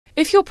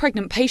If your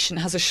pregnant patient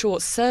has a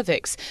short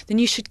cervix, then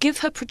you should give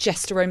her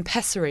progesterone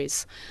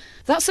pessaries.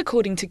 That's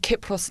according to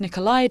Kypros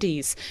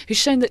Nicolaides, who's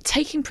shown that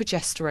taking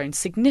progesterone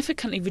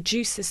significantly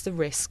reduces the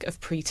risk of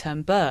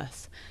preterm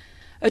birth.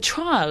 A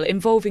trial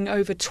involving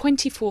over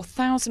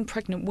 24,000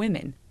 pregnant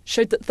women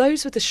showed that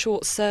those with a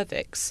short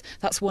cervix,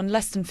 that's one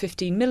less than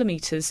 15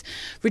 millimetres,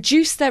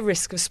 reduced their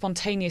risk of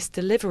spontaneous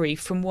delivery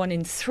from 1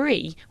 in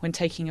 3 when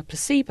taking a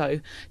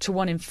placebo to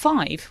 1 in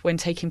 5 when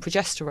taking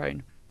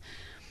progesterone.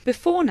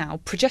 Before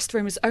now,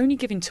 progesterone was only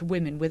given to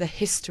women with a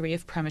history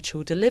of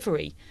premature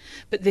delivery,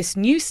 but this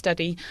new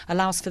study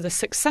allows for the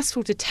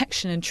successful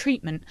detection and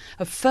treatment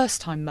of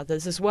first-time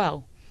mothers as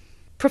well.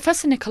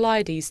 Professor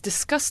Nicolaides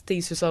discussed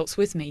these results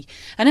with me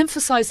and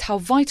emphasised how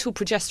vital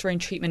progesterone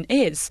treatment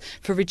is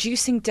for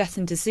reducing death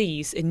and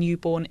disease in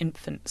newborn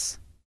infants.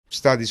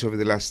 Studies over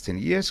the last 10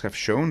 years have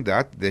shown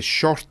that the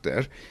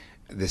shorter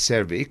the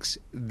cervix,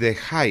 the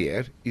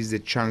higher is the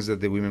chance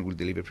that the women will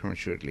deliver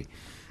prematurely.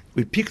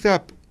 We picked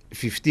up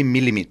 15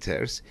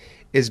 millimeters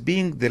as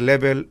being the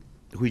level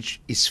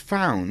which is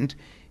found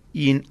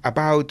in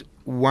about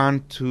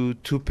 1 to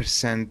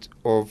 2%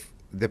 of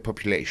the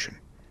population.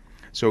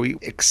 So we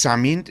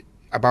examined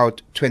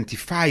about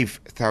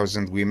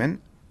 25,000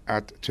 women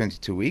at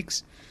 22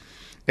 weeks,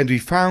 and we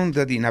found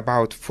that in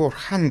about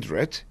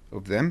 400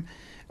 of them,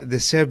 the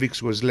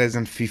cervix was less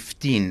than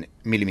 15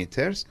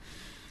 millimeters,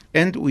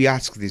 and we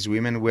asked these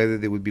women whether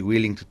they would be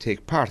willing to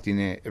take part in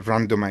a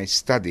randomized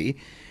study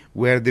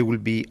where they will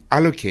be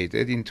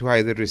allocated into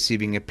either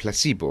receiving a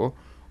placebo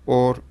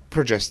or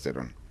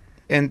progesterone.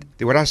 And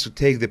they were asked to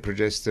take the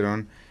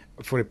progesterone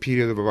for a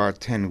period of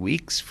about 10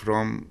 weeks,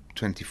 from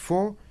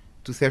 24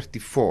 to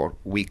 34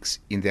 weeks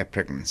in their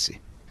pregnancy.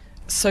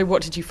 So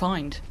what did you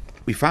find?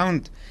 We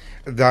found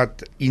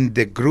that in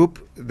the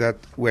group that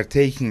were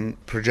taking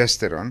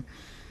progesterone,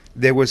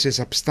 there was a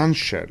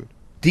substantial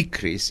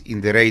decrease in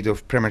the rate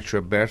of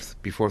premature birth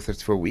before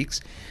 34 weeks.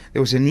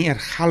 There was a near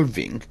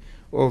halving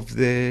of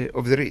the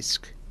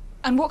risk.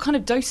 And what kind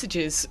of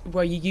dosages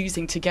were you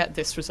using to get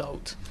this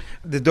result?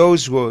 The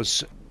dose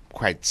was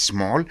quite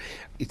small.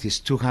 It is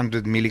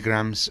 200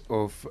 milligrams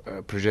of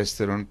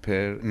progesterone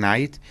per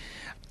night.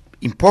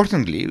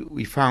 Importantly,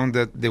 we found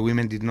that the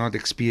women did not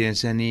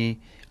experience any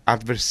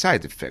adverse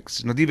side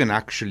effects, not even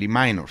actually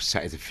minor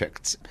side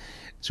effects.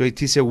 So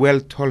it is a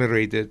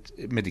well-tolerated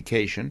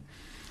medication.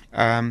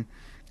 Some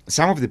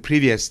of the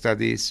previous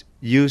studies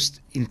used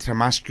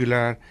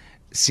intramuscular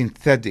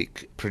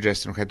synthetic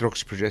progesterone,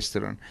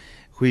 hydroxyprogesterone,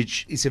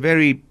 which is a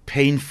very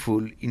painful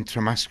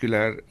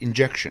intramuscular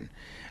injection.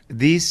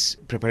 This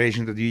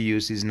preparation that you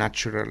use is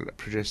natural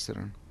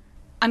progesterone.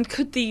 And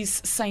could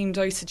these same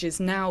dosages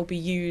now be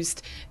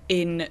used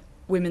in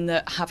women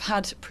that have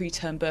had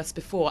preterm births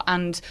before,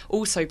 and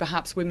also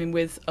perhaps women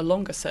with a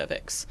longer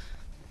cervix?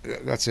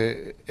 That's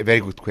a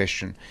very good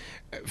question.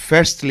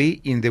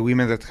 Firstly, in the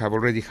women that have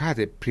already had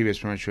a previous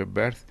premature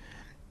birth,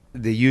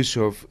 the use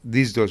of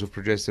this dose of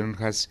progesterone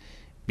has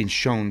been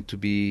shown to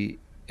be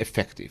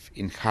effective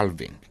in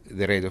halving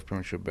the rate of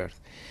premature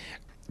birth.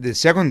 The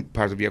second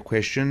part of your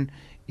question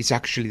is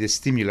actually the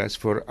stimulus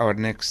for our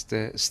next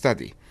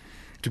study.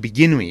 To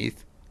begin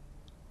with,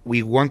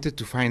 we wanted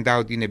to find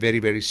out in a very,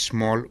 very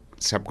small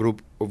subgroup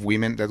of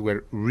women that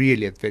were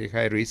really at very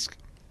high risk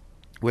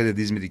whether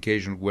this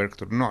medication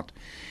worked or not.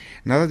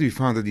 Now that we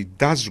found that it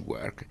does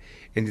work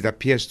and it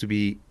appears to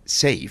be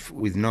safe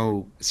with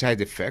no side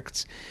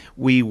effects,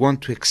 we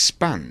want to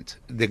expand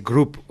the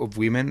group of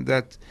women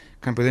that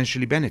can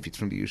potentially benefit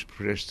from the use of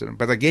progesterone.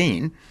 But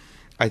again,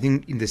 I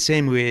think in the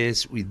same way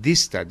as with this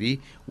study,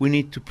 we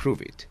need to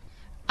prove it.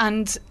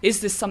 And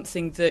is this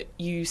something that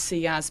you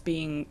see as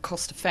being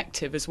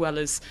cost-effective as well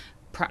as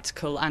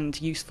practical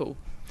and useful?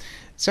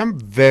 Some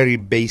very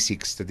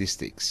basic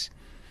statistics.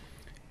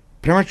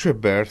 Premature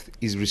birth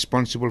is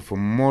responsible for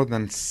more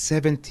than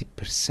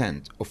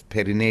 70% of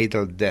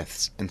perinatal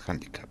deaths and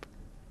handicap.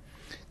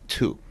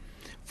 2,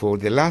 for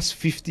the last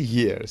 50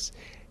 years,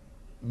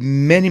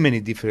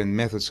 many different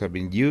methods have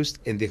been used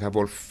and they have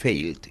all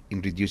failed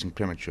in reducing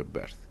premature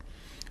birth.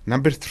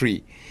 Number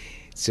 3,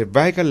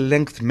 cervical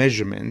length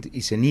measurement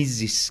is an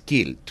easy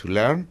skill to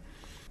learn.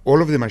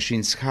 All of the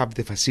machines have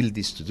the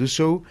facilities to do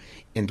so,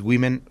 and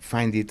women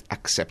find it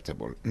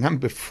acceptable.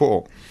 Number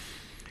 4,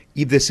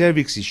 if the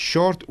cervix is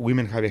short,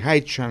 women have a high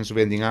chance of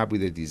ending up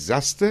with a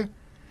disaster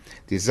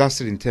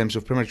in terms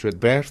of premature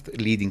birth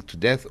leading to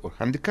death or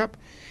handicap.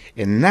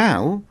 And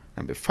now,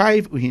 number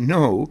 5, we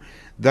know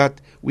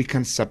that we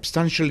can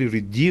substantially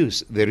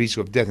reduce the risk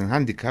of death and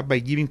handicap by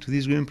giving to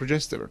these women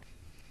progesterone.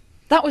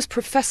 That was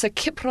Professor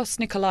Kypros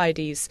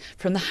Nicolaides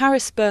from the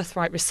Harris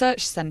Birthright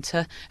Research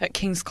Centre at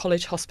King's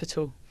College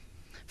Hospital.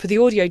 For the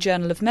Audio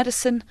Journal of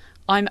Medicine,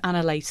 I'm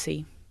Anna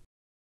Lacey.